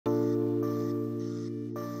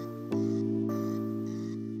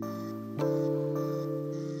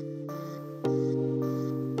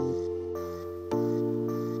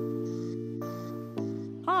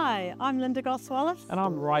I'm Linda Wallace. And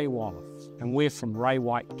I'm Ray Wallace, and we're from Ray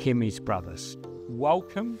White Kemeys Brothers.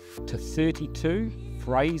 Welcome to 32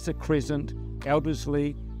 Fraser Crescent,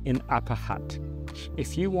 Elderslea in Upper Hutt.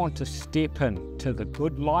 If you want to step into the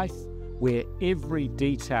good life where every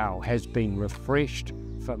detail has been refreshed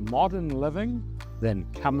for modern living, then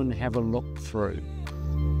come and have a look through.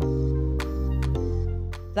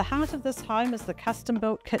 The heart of this home is the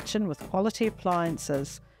custom-built kitchen with quality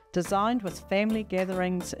appliances, designed with family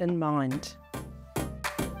gatherings in mind.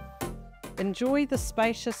 Enjoy the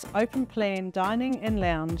spacious open-plan dining and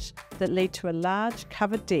lounge that lead to a large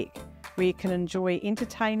covered deck where you can enjoy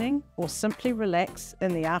entertaining or simply relax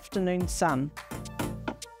in the afternoon sun.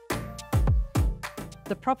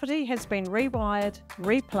 The property has been rewired,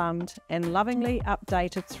 replumbed and lovingly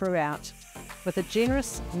updated throughout, with a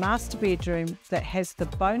generous master bedroom that has the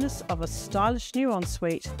bonus of a stylish new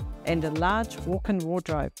ensuite and a large walk-in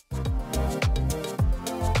wardrobe.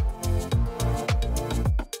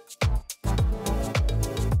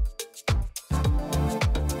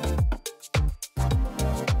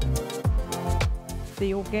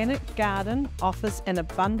 The organic garden offers an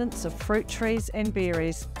abundance of fruit trees and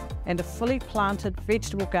berries, and a fully planted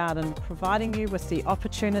vegetable garden providing you with the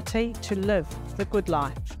opportunity to live the good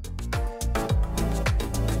life.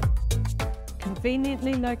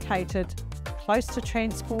 Conveniently located, close to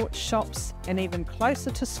transport, shops and even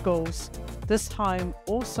closer to schools, this home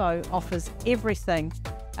also offers everything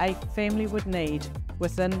a family would need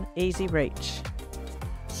within easy reach.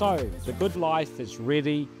 So, the good life is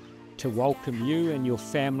ready to welcome you and your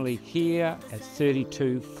family here at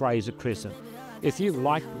 32 Fraser Crescent. If you've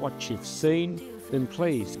liked what you've seen, then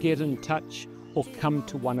please get in touch or come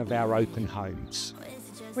to one of our open homes.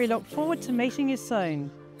 We look forward to meeting you soon.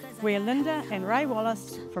 We're Linda and Ray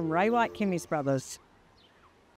Wallace from Ray White Kemeys Brothers.